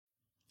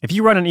If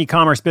you run an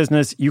e-commerce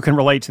business, you can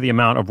relate to the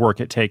amount of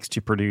work it takes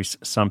to produce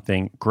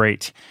something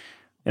great.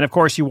 And of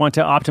course, you want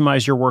to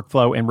optimize your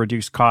workflow and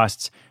reduce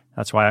costs.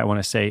 That's why I want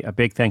to say a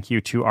big thank you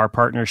to our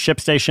partner,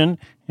 ShipStation,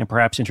 and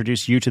perhaps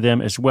introduce you to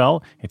them as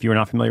well. If you're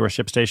not familiar with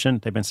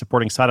ShipStation, they've been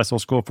supporting Side Hustle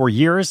School for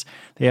years.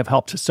 They have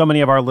helped so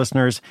many of our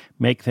listeners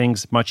make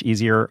things much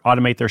easier,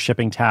 automate their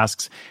shipping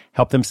tasks,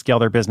 help them scale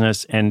their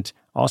business, and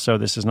also,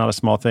 this is not a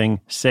small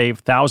thing, save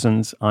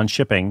thousands on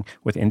shipping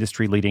with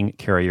industry-leading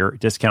carrier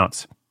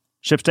discounts.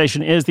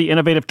 ShipStation is the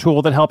innovative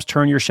tool that helps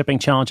turn your shipping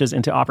challenges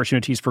into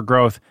opportunities for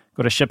growth.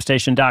 Go to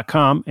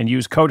ShipStation.com and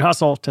use code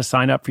HUSTLE to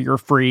sign up for your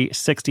free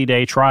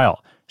 60-day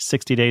trial.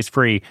 60 days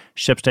free.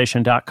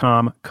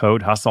 ShipStation.com,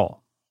 code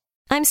HUSTLE.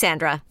 I'm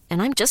Sandra,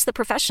 and I'm just the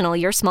professional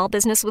your small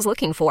business was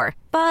looking for.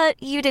 But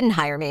you didn't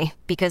hire me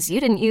because you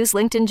didn't use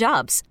LinkedIn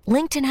Jobs.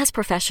 LinkedIn has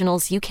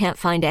professionals you can't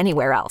find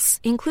anywhere else,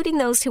 including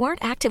those who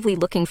aren't actively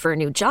looking for a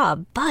new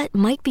job, but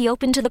might be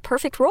open to the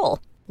perfect role,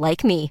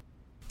 like me.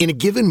 In a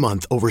given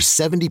month, over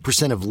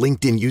 70% of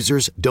LinkedIn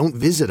users don't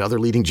visit other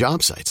leading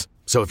job sites.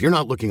 So if you're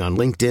not looking on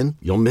LinkedIn,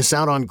 you'll miss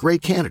out on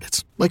great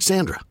candidates like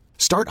Sandra.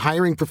 Start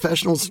hiring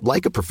professionals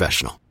like a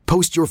professional.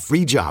 Post your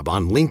free job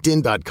on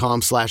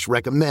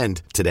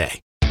linkedin.com/recommend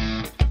today.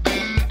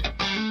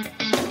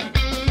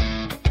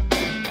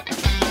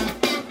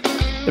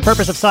 The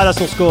purpose of Side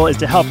Hustle School is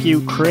to help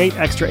you create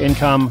extra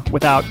income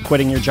without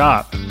quitting your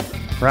job.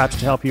 Perhaps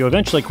to help you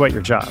eventually quit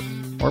your job,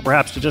 or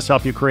perhaps to just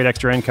help you create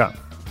extra income.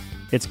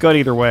 It's good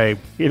either way.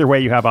 Either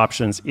way, you have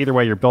options. Either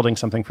way, you're building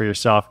something for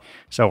yourself.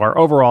 So our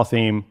overall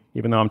theme,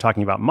 even though I'm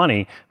talking about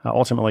money,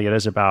 ultimately it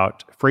is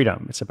about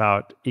freedom. It's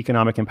about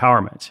economic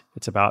empowerment.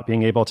 It's about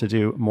being able to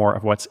do more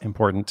of what's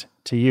important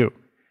to you.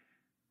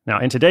 Now,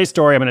 in today's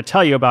story, I'm going to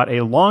tell you about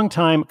a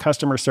longtime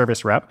customer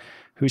service rep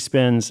who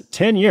spends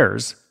 10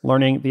 years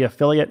learning the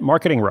affiliate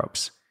marketing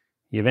ropes.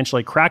 He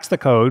eventually cracks the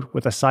code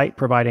with a site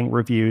providing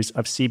reviews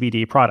of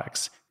CBD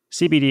products.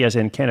 CBD as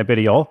in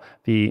cannabidiol,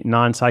 the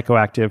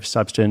non-psychoactive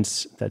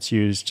substance that's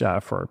used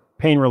for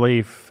pain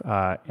relief,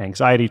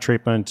 anxiety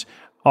treatment,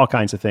 all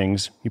kinds of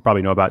things. You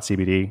probably know about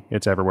CBD.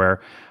 It's everywhere.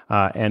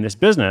 And this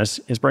business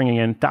is bringing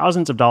in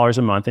thousands of dollars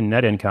a month in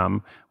net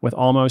income with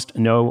almost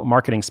no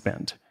marketing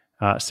spend,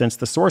 since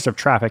the source of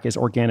traffic is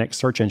organic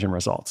search engine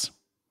results.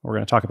 We're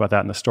going to talk about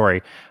that in the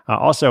story.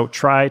 Also,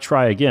 try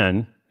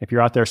again. If you're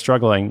out there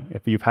struggling,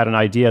 if you've had an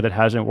idea that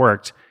hasn't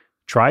worked,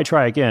 try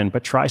again,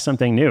 but try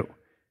something new.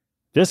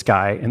 This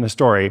guy in the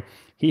story,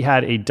 he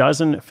had a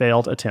dozen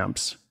failed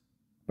attempts,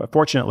 but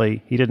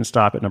fortunately, he didn't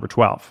stop at number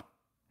 12.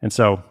 And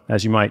so,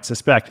 as you might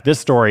suspect, this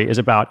story is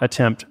about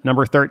attempt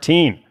number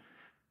 13.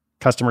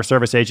 Customer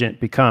service agent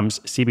becomes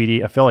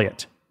CBD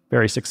affiliate.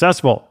 Very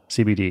successful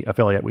CBD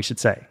affiliate, we should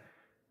say.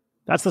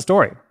 That's the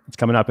story. It's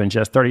coming up in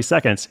just 30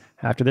 seconds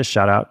after this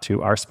shout out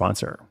to our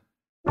sponsor.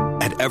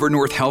 At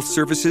Evernorth Health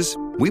Services,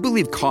 we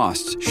believe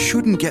costs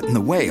shouldn't get in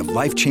the way of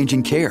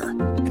life-changing care,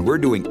 and we're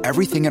doing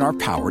everything in our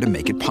power to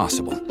make it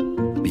possible.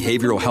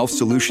 Behavioral health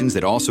solutions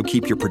that also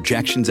keep your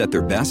projections at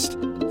their best?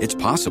 It's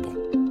possible.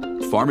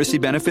 Pharmacy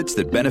benefits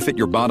that benefit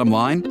your bottom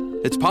line?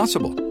 It's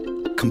possible.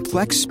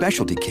 Complex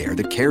specialty care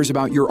that cares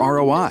about your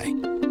ROI?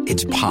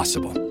 It's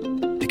possible.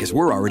 Because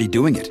we're already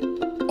doing it.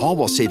 All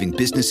while saving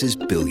businesses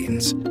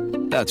billions.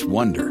 That's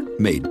Wonder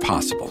made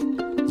possible.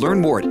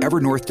 Learn more at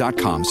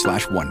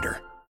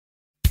evernorth.com/wonder.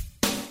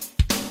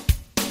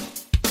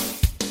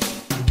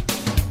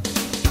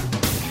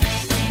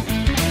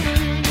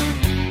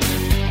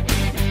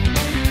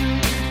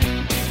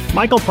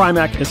 Michael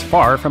Primack is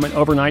far from an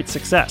overnight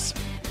success.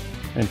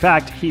 In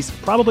fact, he's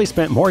probably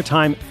spent more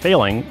time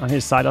failing on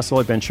his side hustle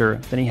adventure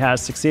than he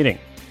has succeeding.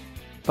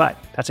 But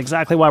that's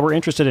exactly why we're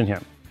interested in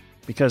him.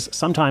 Because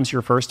sometimes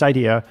your first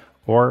idea,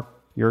 or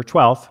your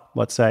 12th,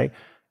 let's say,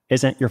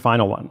 isn't your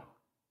final one.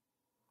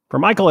 For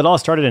Michael, it all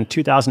started in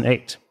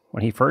 2008,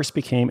 when he first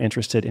became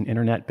interested in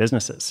internet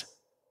businesses.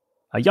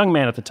 A young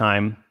man at the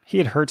time, he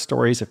had heard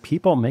stories of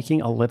people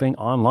making a living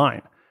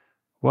online.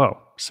 Whoa,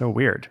 so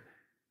weird.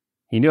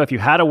 He knew if you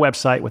had a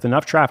website with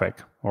enough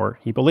traffic, or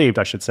he believed,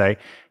 I should say,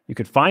 you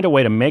could find a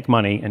way to make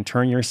money and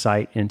turn your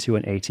site into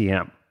an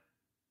ATM.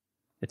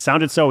 It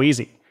sounded so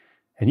easy,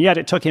 and yet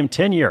it took him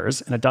 10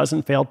 years and a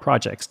dozen failed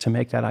projects to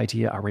make that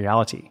idea a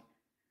reality.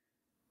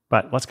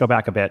 But let's go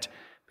back a bit,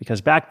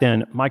 because back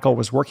then, Michael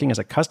was working as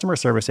a customer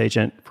service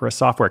agent for a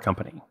software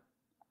company.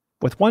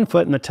 With one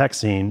foot in the tech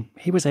scene,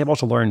 he was able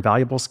to learn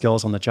valuable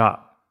skills on the job.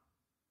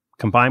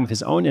 Combined with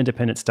his own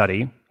independent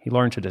study, he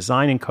learned to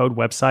design and code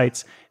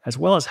websites, as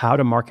well as how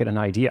to market an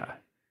idea.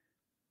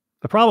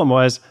 The problem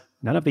was,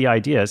 none of the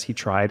ideas he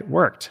tried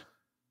worked.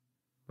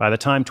 By the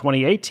time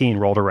 2018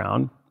 rolled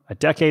around, a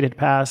decade had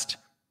passed,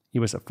 he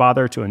was a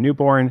father to a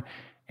newborn,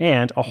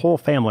 and a whole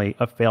family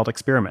of failed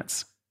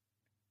experiments.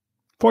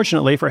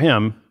 Fortunately for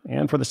him,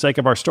 and for the sake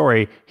of our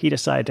story, he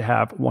decided to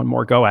have one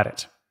more go at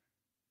it.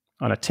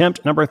 On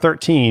attempt number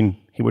 13,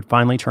 he would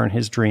finally turn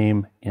his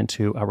dream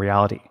into a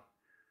reality.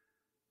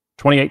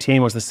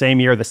 2018 was the same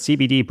year the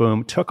CBD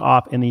boom took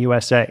off in the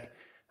USA.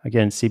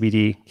 Again,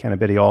 CBD,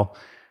 cannabidiol.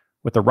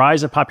 With the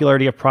rise of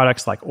popularity of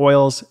products like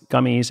oils,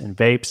 gummies, and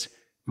vapes,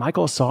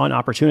 Michael saw an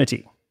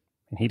opportunity,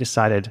 and he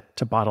decided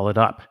to bottle it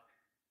up.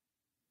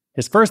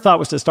 His first thought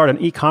was to start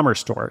an e-commerce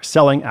store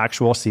selling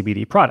actual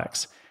CBD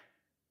products.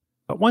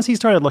 But once he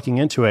started looking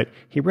into it,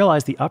 he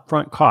realized the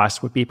upfront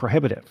costs would be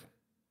prohibitive.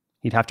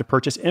 He'd have to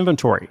purchase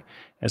inventory,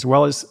 as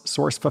well as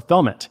source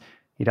fulfillment.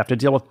 He'd have to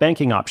deal with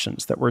banking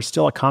options that were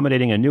still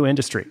accommodating a new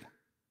industry.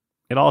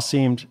 It all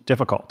seemed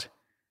difficult.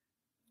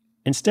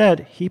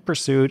 Instead, he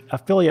pursued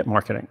affiliate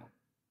marketing.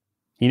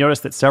 He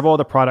noticed that several of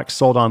the products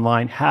sold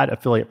online had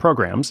affiliate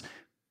programs.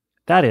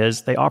 That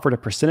is, they offered a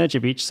percentage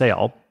of each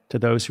sale to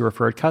those who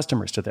referred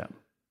customers to them.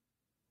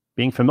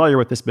 Being familiar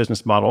with this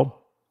business model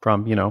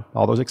from,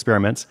 all those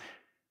experiments,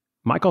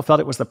 Michael felt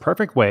it was the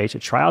perfect way to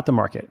try out the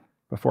market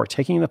before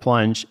taking the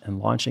plunge and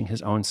launching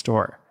his own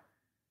store.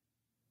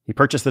 He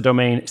purchased the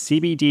domain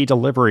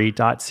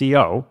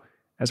cbddelivery.co,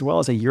 as well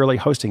as a yearly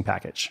hosting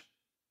package.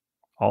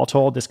 All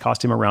told, this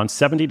cost him around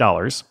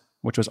 $70,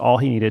 which was all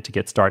he needed to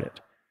get started.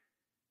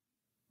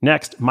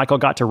 Next, Michael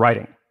got to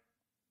writing.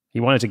 He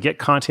wanted to get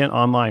content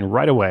online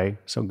right away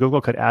so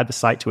Google could add the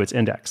site to its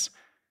index.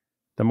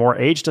 The more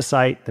aged a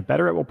site, the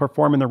better it will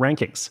perform in the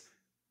rankings,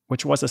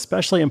 which was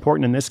especially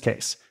important in this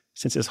case,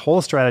 since his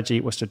whole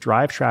strategy was to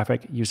drive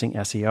traffic using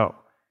SEO.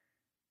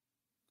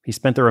 He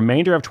spent the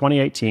remainder of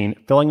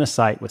 2018 filling the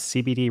site with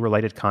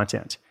CBD-related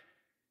content.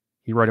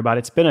 He wrote about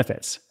its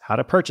benefits, how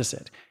to purchase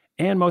it,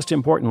 and most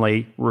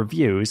importantly,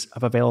 reviews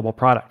of available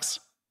products.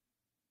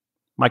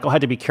 Michael had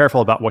to be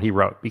careful about what he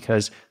wrote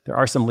because there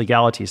are some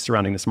legalities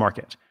surrounding this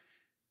market.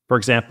 For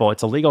example,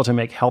 it's illegal to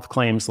make health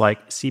claims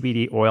like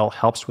CBD oil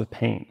helps with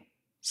pain,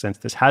 since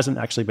this hasn't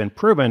actually been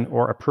proven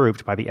or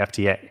approved by the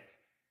FDA.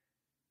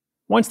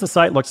 Once the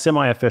site looked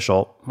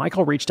semi-official,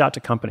 Michael reached out to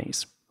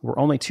companies who were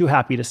only too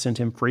happy to send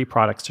him free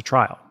products to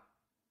trial.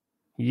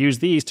 He used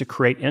these to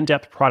create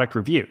in-depth product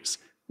reviews,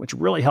 which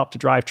really helped to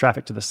drive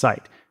traffic to the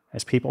site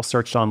as people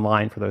searched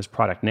online for those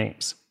product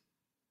names.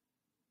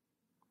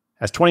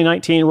 As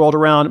 2019 rolled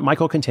around,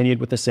 Michael continued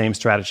with the same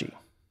strategy.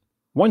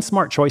 One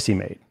smart choice he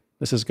made,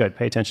 this is good,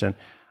 pay attention,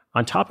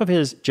 on top of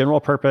his general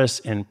purpose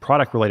and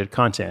product-related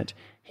content,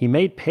 he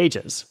made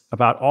pages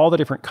about all the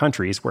different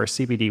countries where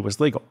CBD was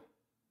legal.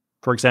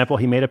 For example,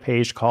 he made a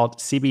page called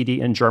CBD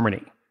in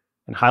Germany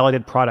and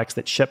highlighted products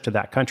that shipped to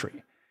that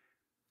country.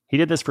 He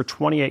did this for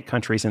 28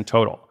 countries in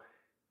total.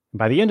 And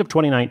by the end of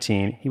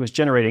 2019, he was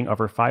generating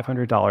over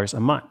 $500 a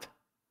month.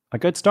 A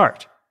good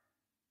start.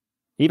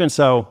 Even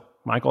so,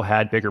 Michael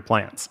had bigger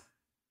plans.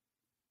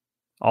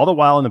 All the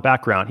while in the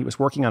background, he was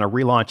working on a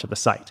relaunch of the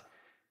site.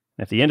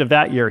 And at the end of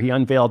that year, he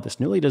unveiled this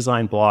newly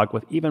designed blog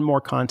with even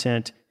more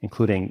content,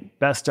 including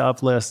best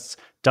of lists,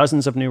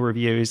 dozens of new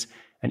reviews,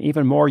 and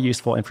even more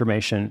useful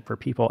information for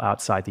people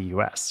outside the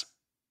US.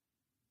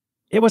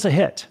 It was a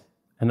hit,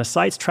 and the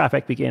site's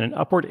traffic began an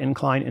upward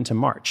incline into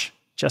March,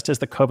 just as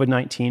the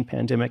COVID-19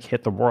 pandemic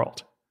hit the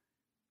world.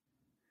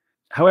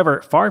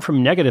 However, far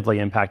from negatively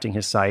impacting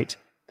his site,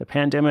 the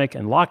pandemic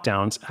and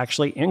lockdowns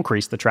actually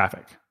increased the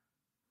traffic.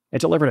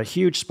 It delivered a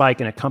huge spike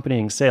in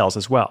accompanying sales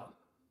as well.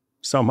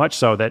 So much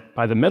so that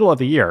by the middle of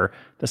the year,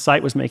 the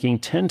site was making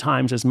 10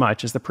 times as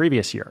much as the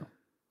previous year,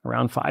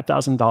 around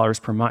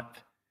 $5,000 per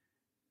month.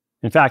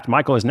 In fact,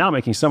 Michael is now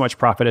making so much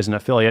profit as an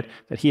affiliate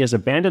that he has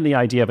abandoned the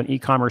idea of an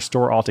e-commerce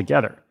store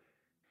altogether.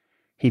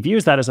 He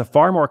views that as a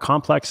far more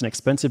complex and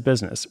expensive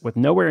business with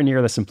nowhere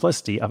near the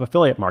simplicity of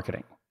affiliate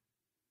marketing.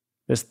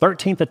 This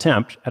 13th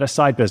attempt at a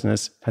side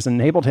business has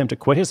enabled him to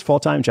quit his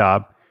full-time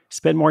job,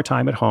 spend more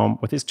time at home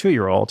with his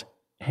 2-year-old,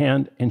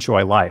 and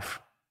enjoy life.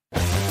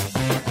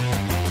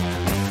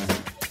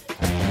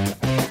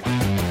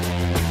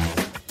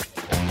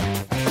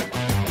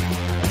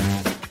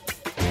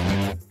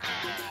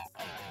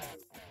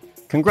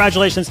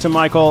 Congratulations to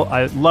Michael.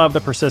 I love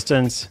the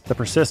persistence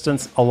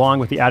along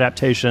with the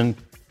adaptation,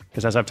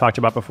 because as I've talked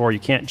about before, you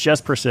can't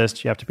just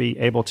persist. You have to be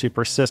able to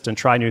persist and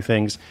try new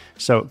things.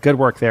 So good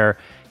work there.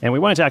 And we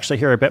wanted to actually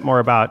hear a bit more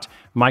about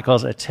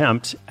Michael's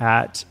attempt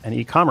at an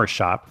e-commerce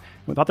shop.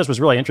 We thought this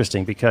was really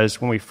interesting because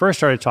when we first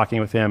started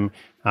talking with him,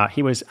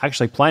 he was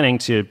actually planning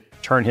to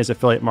turn his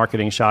affiliate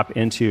marketing shop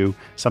into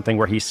something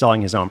where he's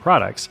selling his own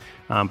products.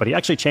 But he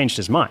actually changed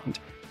his mind.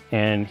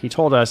 And he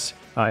told us,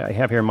 I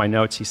have here in my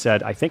notes, he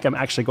said, I think I'm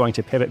actually going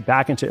to pivot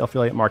back into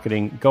affiliate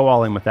marketing, go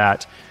all in with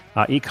that.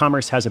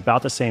 E-commerce has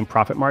about the same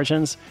profit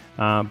margins,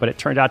 but it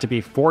turned out to be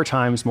 4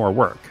 times more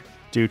work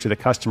due to the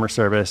customer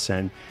service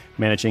and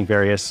managing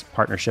various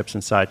partnerships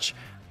and such.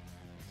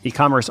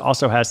 E-commerce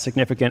also has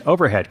significant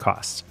overhead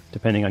costs,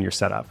 depending on your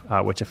setup,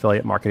 which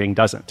affiliate marketing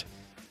doesn't.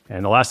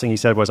 And the last thing he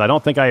said was, I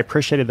don't think I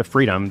appreciated the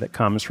freedom that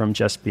comes from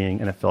just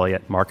being an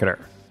affiliate marketer.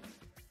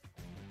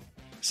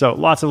 So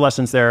lots of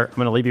lessons there. I'm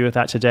going to leave you with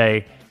that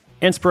today.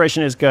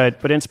 Inspiration is good,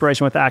 but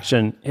inspiration with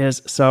action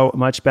is so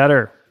much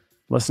better.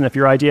 Listen, if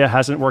your idea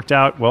hasn't worked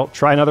out, well,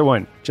 try another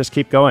one. Just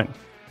keep going.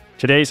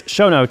 Today's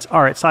show notes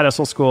are at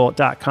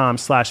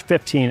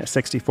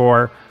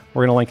sidehustleschool.com/1564. We're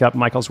going to link up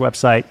Michael's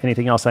website,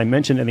 anything else I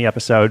mentioned in the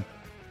episode.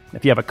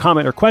 If you have a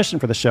comment or question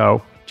for the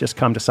show, just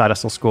come to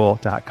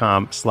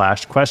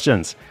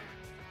sidehustleschool.com/questions.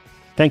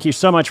 Thank you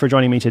so much for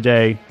joining me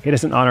today. It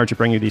is an honor to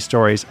bring you these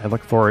stories. I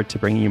look forward to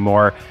bringing you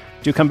more.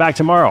 Do come back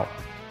tomorrow.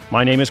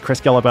 My name is Chris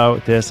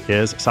Guillebeau. This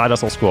is Side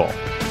Hustle School.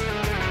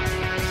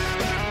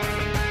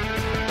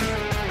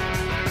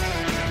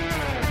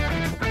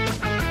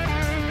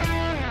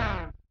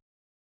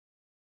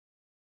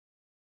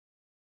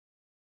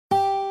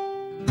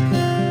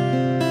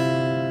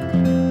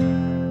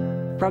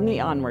 From the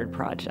Onward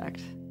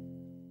Project.